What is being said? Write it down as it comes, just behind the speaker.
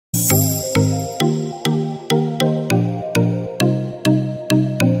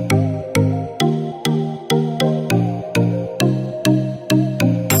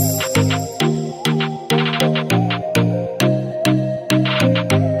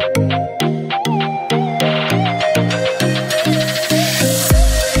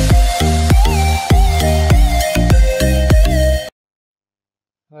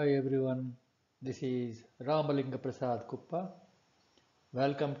This is Ramalinga Prasad Kuppa.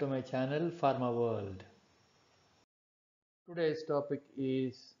 Welcome to my channel Pharma World. Today's topic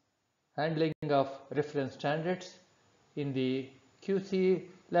is handling of reference standards in the QC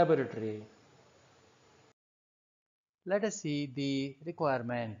laboratory. Let us see the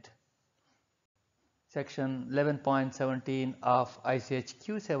requirement. Section 11.17 of ICH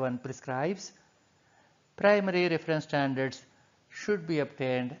Q7 prescribes primary reference standards should be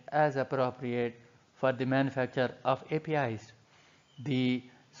obtained as appropriate for the manufacture of APIs. The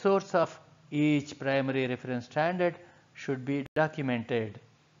source of each primary reference standard should be documented.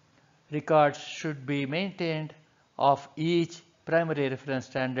 Records should be maintained of each primary reference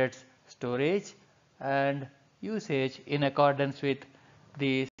standard's storage and usage in accordance with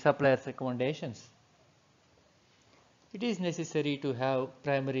the supplier's recommendations. It is necessary to have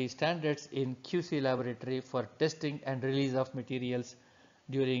primary standards in QC laboratory for testing and release of materials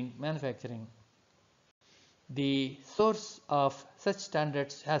during manufacturing. The source of such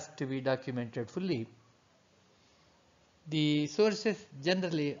standards has to be documented fully. The sources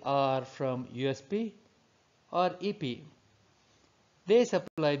generally are from USP or EP. They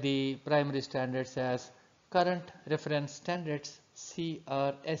supply the primary standards as current reference standards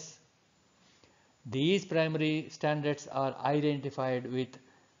CRS. These primary standards are identified with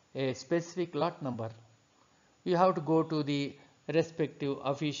a specific lot number. You have to go to the respective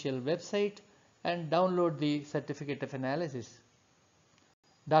official website and download the certificate of analysis.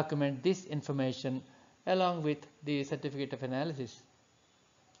 Document this information along with the certificate of analysis.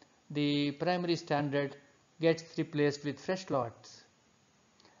 The primary standard gets replaced with fresh lots.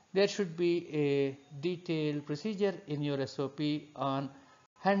 There should be a detailed procedure in your SOP on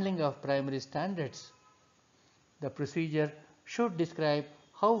handling of primary standards. The procedure should describe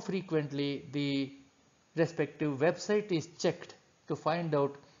how frequently the respective website is checked to find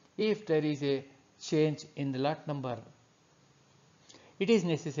out if there is a change in the lot number. It is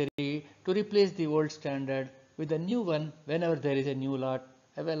necessary to replace the old standard with a new one whenever there is a new lot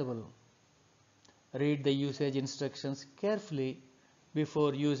available. Read the usage instructions carefully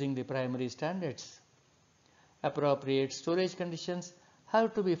before using the primary standards. Appropriate storage conditions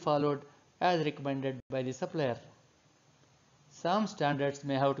have to be followed as recommended by the supplier. Some standards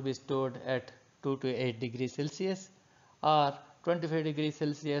may have to be stored at 2 to 8 degrees Celsius or 25 degrees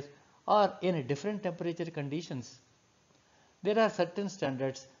Celsius or in different temperature conditions. There are certain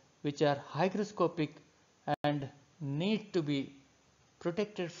standards which are hygroscopic and need to be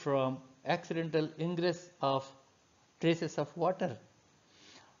protected from accidental ingress of traces of water.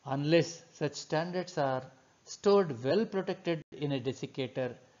 Unless such standards are stored well protected in a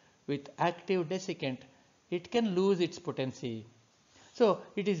desiccator with active desiccant, it can lose its potency. So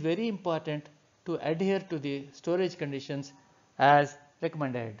it is very important to adhere to the storage conditions as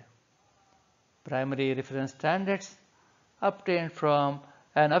recommended. Primary reference standards obtained from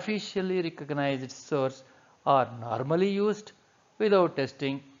an officially recognized source are normally used without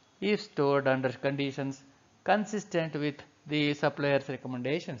testing if stored under conditions consistent with the supplier's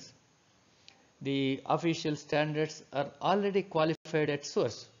recommendations. The official standards are already qualified at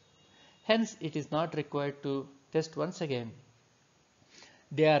source. Hence, it is not required to test once again.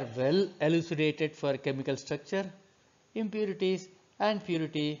 They are well elucidated for chemical structure, impurities and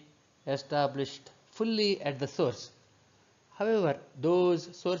purity established fully at the source. However,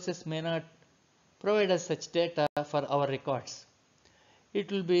 those sources may not provide us such data for our records.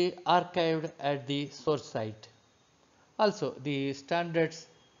 It will be archived at the source site. Also, the standards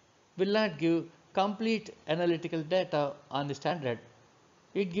will not give complete analytical data on the standard.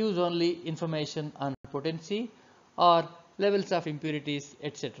 It gives only information on potency or levels of impurities,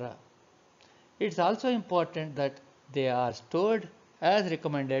 etc. It is also important that they are stored as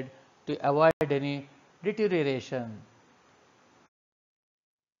recommended to avoid any deterioration.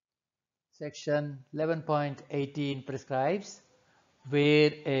 Section 11.18 prescribes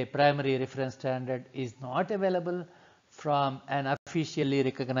where a primary reference standard is not available from an officially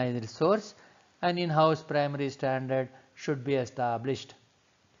recognized source, an in-house primary standard should be established.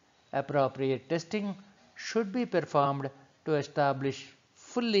 Appropriate testing should be performed to establish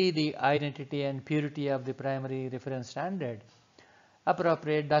fully the identity and purity of the primary reference standard.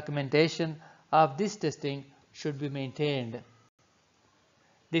 Appropriate documentation of this testing should be maintained.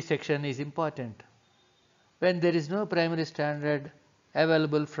 This section is important. When there is no primary standard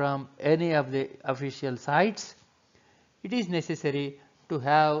available from any of the official sites, it is necessary to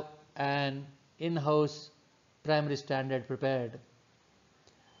have an in-house primary standard prepared.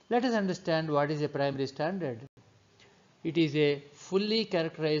 Let us understand what is a primary standard. It is a fully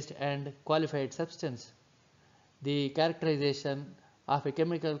characterized and qualified substance. The characterization of a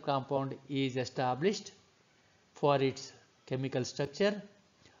chemical compound is established for its chemical structure,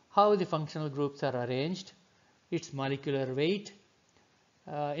 how the functional groups are arranged, its molecular weight,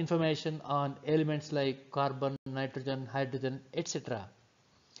 information on elements like carbon, nitrogen, hydrogen, etc.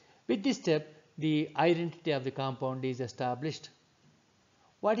 With this step, the identity of the compound is established.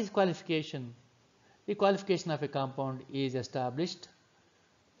 What is qualification? The qualification of a compound is established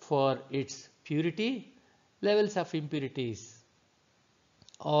for its purity, levels of impurities.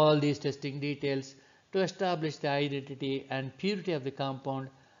 All these testing details to establish the identity and purity of the compound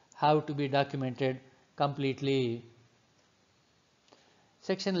have to be documented completely.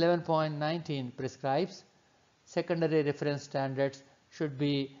 Section 11.19 prescribes secondary reference standards should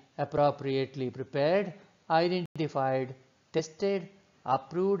be appropriately prepared, identified, tested,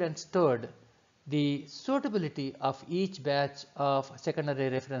 approved and stored. The suitability of each batch of secondary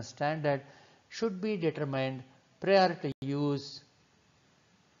reference standard should be determined prior to use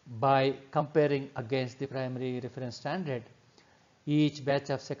by comparing against the primary reference standard. Each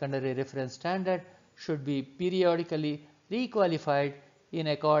batch of secondary reference standard should be periodically requalified in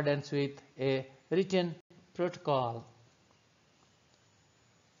accordance with a written protocol.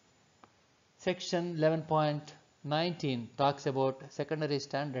 Section 11.19 talks about secondary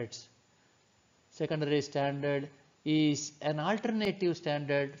standards. Secondary standard is an alternative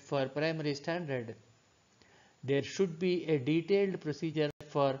standard for primary standard. There should be a detailed procedure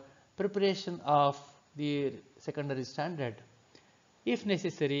for preparation of the secondary standard. If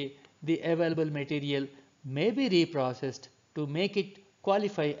necessary, the available material may be reprocessed to make it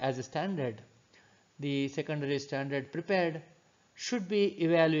qualify as a standard. The secondary standard prepared should be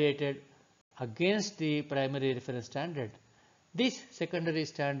evaluated against the primary reference standard. This secondary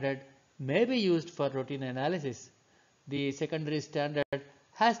standard may be used for routine analysis. The secondary standard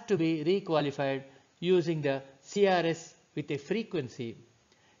has to be requalified using the CRS with a frequency.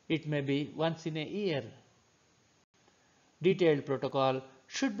 It may be once in a year. Detailed protocol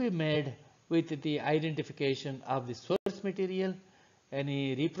should be made with the identification of the source material,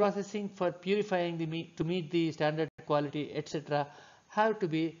 any reprocessing for purifying the meat to meet the standard quality, etc. have to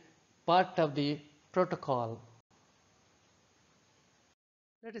be part of the protocol.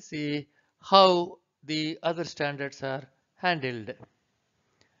 Let us see how the other standards are handled.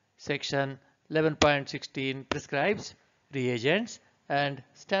 Section 11.16 prescribes reagents and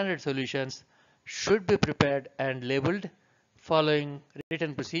standard solutions should be prepared and labeled following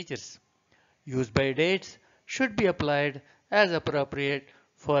written procedures. Use by dates should be applied as appropriate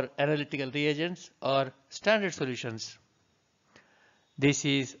for analytical reagents or standard solutions. This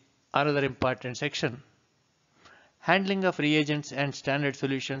is another important section. Handling of reagents and standard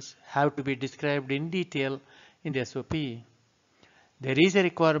solutions have to be described in detail in the SOP. There is a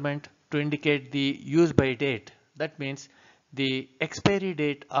requirement to indicate the use by date. That means the expiry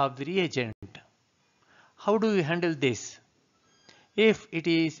date of the reagent. How do we handle this? If it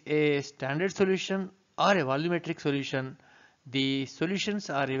is a standard solution or a volumetric solution, the solutions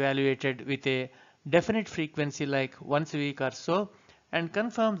are evaluated with a definite frequency like once a week or so and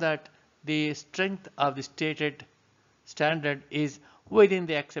confirm that the strength of the stated standard is within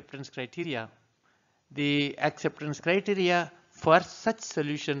the acceptance criteria. The acceptance criteria for such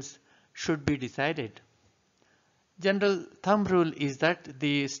solutions should be decided. General thumb rule is that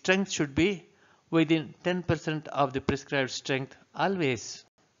the strength should be within 10% of the prescribed strength always.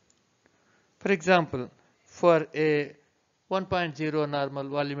 For example, for a 1.0 normal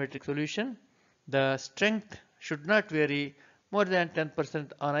volumetric solution, the strength should not vary more than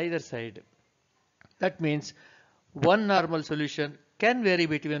 10% on either side. That means one normal solution can vary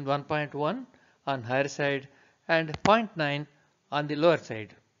between 1.1 on higher side and 0.9 on the lower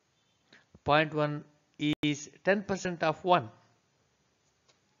side. 0.1 is 10% of 1.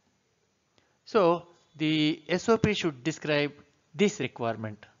 So the SOP should describe this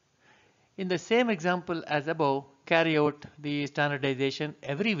requirement. In the same example as above, carry out the standardization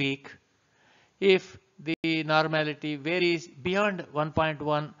every week. If the normality varies beyond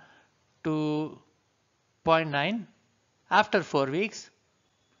 1.1 to 0.9 after 4 weeks,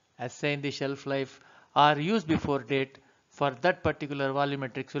 assign the shelf life or use before date for that particular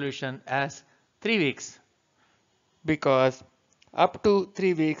volumetric solution as 3 weeks, because up to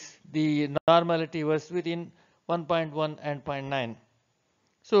 3 weeks the normality was within 1.1 and 0.9.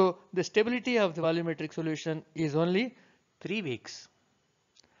 So the stability of the volumetric solution is only 3 weeks.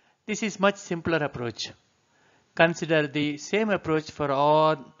 This is much simpler approach. Consider the same approach for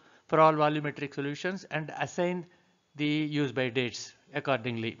all volumetric solutions and assign the use by dates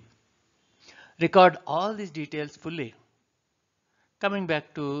accordingly. Record all these details fully. Coming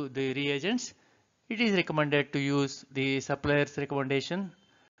back to the reagents, it is recommended to use the supplier's recommendation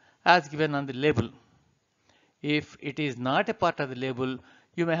as given on the label. If it is not a part of the label,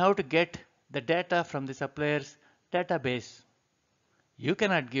 you may have to get the data from the supplier's database. You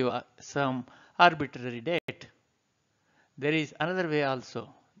cannot give some arbitrary date. There is another way also.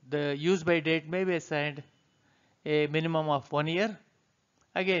 The use by date may be assigned a minimum of 1 year.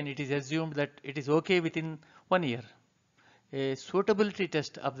 Again, it is assumed that it is okay within 1 year. A suitability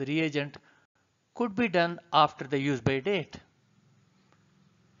test of the reagent could be done after the use by date.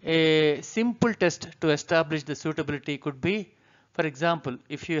 A simple test to establish the suitability could be, for example,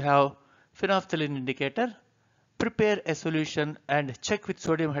 if you have phenolphthalein indicator, prepare a solution and check with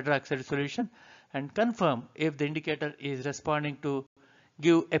sodium hydroxide solution and confirm if the indicator is responding to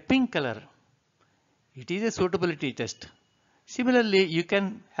give a pink color. It is a suitability test. Similarly, you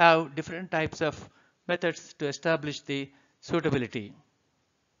can have different types of methods to establish the suitability.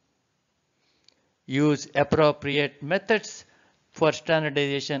 Use appropriate methods for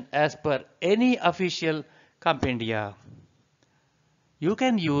standardization as per any official compendia. You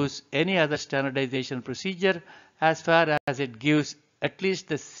can use any other standardization procedure as far as it gives at least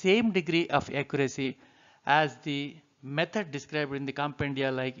the same degree of accuracy as the method described in the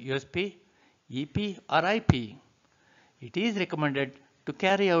compendia like USP, EP or IP. It is recommended to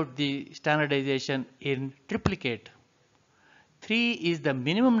carry out the standardization in triplicate. 3 is the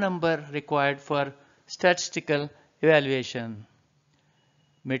minimum number required for statistical evaluation.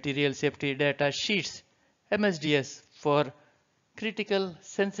 Material safety data sheets MSDS for critical,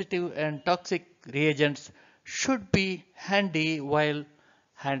 sensitive and toxic reagents should be handy while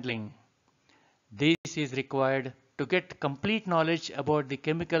handling. This is required to get complete knowledge about the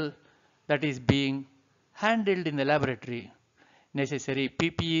chemical that is being handled in the laboratory. Necessary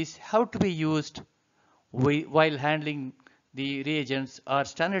PPEs have to be used while handling the reagents or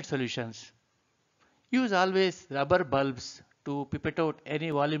standard solutions. Use always rubber bulbs to pipette out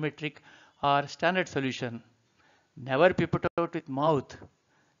any volumetric or standard solution. Never pipette out with mouth.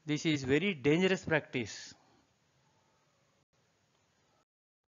 This is very dangerous practice.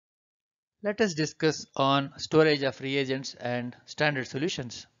 Let us discuss on storage of reagents and standard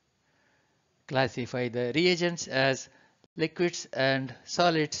solutions. Classify the reagents as liquids and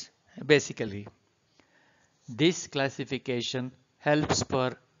solids basically. This classification helps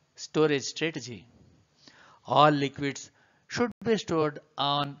for storage strategy. All liquids should be stored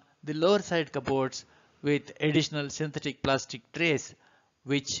on the lower side cupboards with additional synthetic plastic trays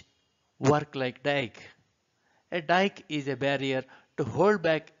which work like dike. A dike is a barrier to hold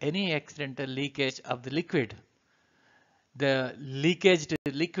back any accidental leakage of the liquid. The leakaged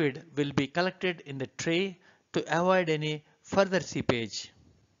liquid will be collected in the tray to avoid any further seepage.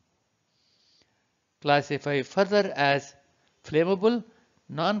 Classify further as flammable,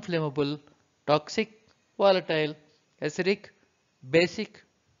 non-flammable, toxic, volatile, acidic, basic,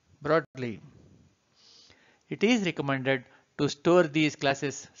 broadly. It is recommended to store these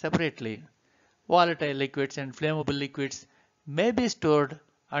classes separately. Volatile liquids and flammable liquids may be stored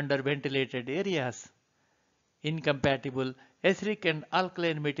under ventilated areas. Incompatible acidic and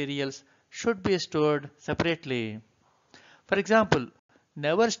alkaline materials should be stored separately. For example,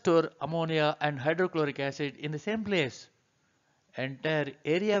 never store ammonia and hydrochloric acid in the same place. Entire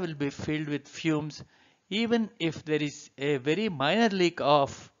area will be filled with fumes even if there is a very minor leak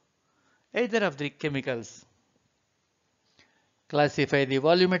of either of the chemicals. Classify the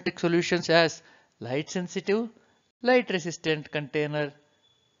volumetric solutions as light sensitive, light resistant container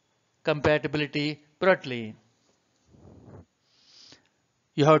compatibility broadly.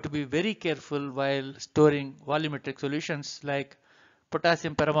 You have to be very careful while storing volumetric solutions like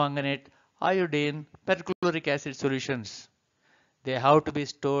potassium permanganate, iodine, perchloric acid solutions. They have to be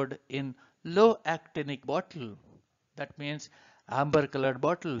stored in low actinic bottle. That means amber colored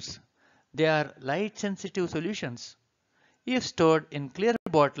bottles. They are light sensitive solutions. If stored in clear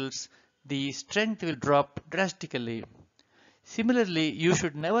bottles, the strength will drop drastically. Similarly, you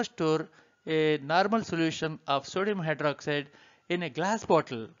should never store a normal solution of sodium hydroxide in a glass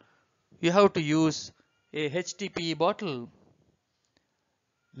bottle. You have to use a HDPE bottle.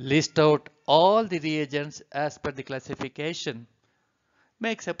 List out all the reagents as per the classification.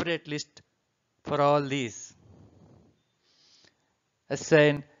 Make separate list for all these.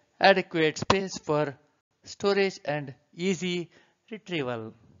 Assign adequate space for storage and easy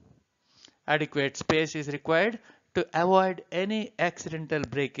retrieval. Adequate space is required to avoid any accidental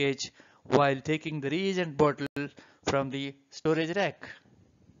breakage while taking the reagent bottle from the storage rack.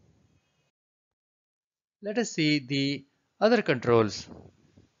 Let us see the other controls.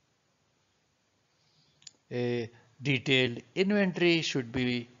 A detailed inventory should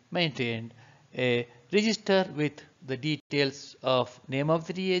be maintained. A register with the details of name of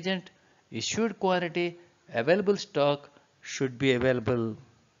the reagent, issued quantity, available stock should be available.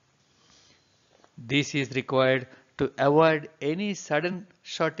 This is required to avoid any sudden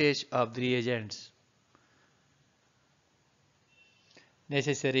shortage of the reagents.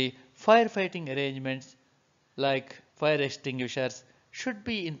 Necessary firefighting arrangements like fire extinguishers should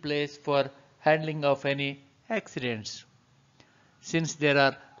be in place for handling of any accidents. Since there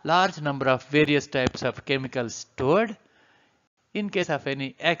are large number of various types of chemicals stored, in case of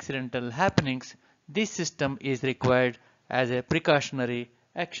any accidental happenings, this system is required as a precautionary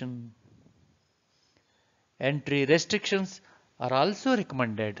action. Entry restrictions are also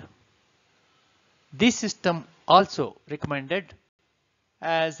recommended. This system also recommended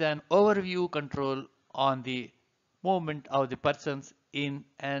as an overview control on the movement of the persons in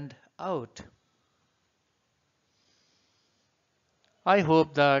and out. I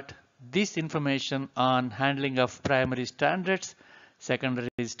hope that this information on handling of primary standards, secondary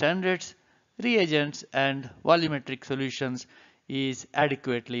standards, reagents and volumetric solutions is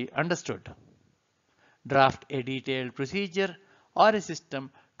adequately understood. Draft a detailed procedure or a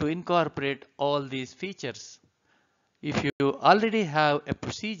system to incorporate all these features. If you already have a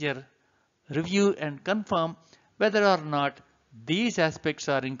procedure, review and confirm whether or not these aspects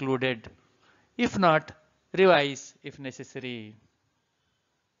are included. If not, revise if necessary.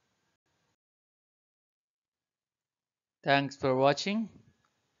 Thanks for watching.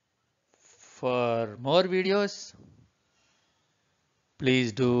 For more videos,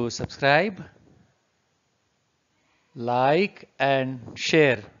 please do subscribe, like and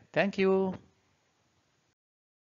share. Thank you.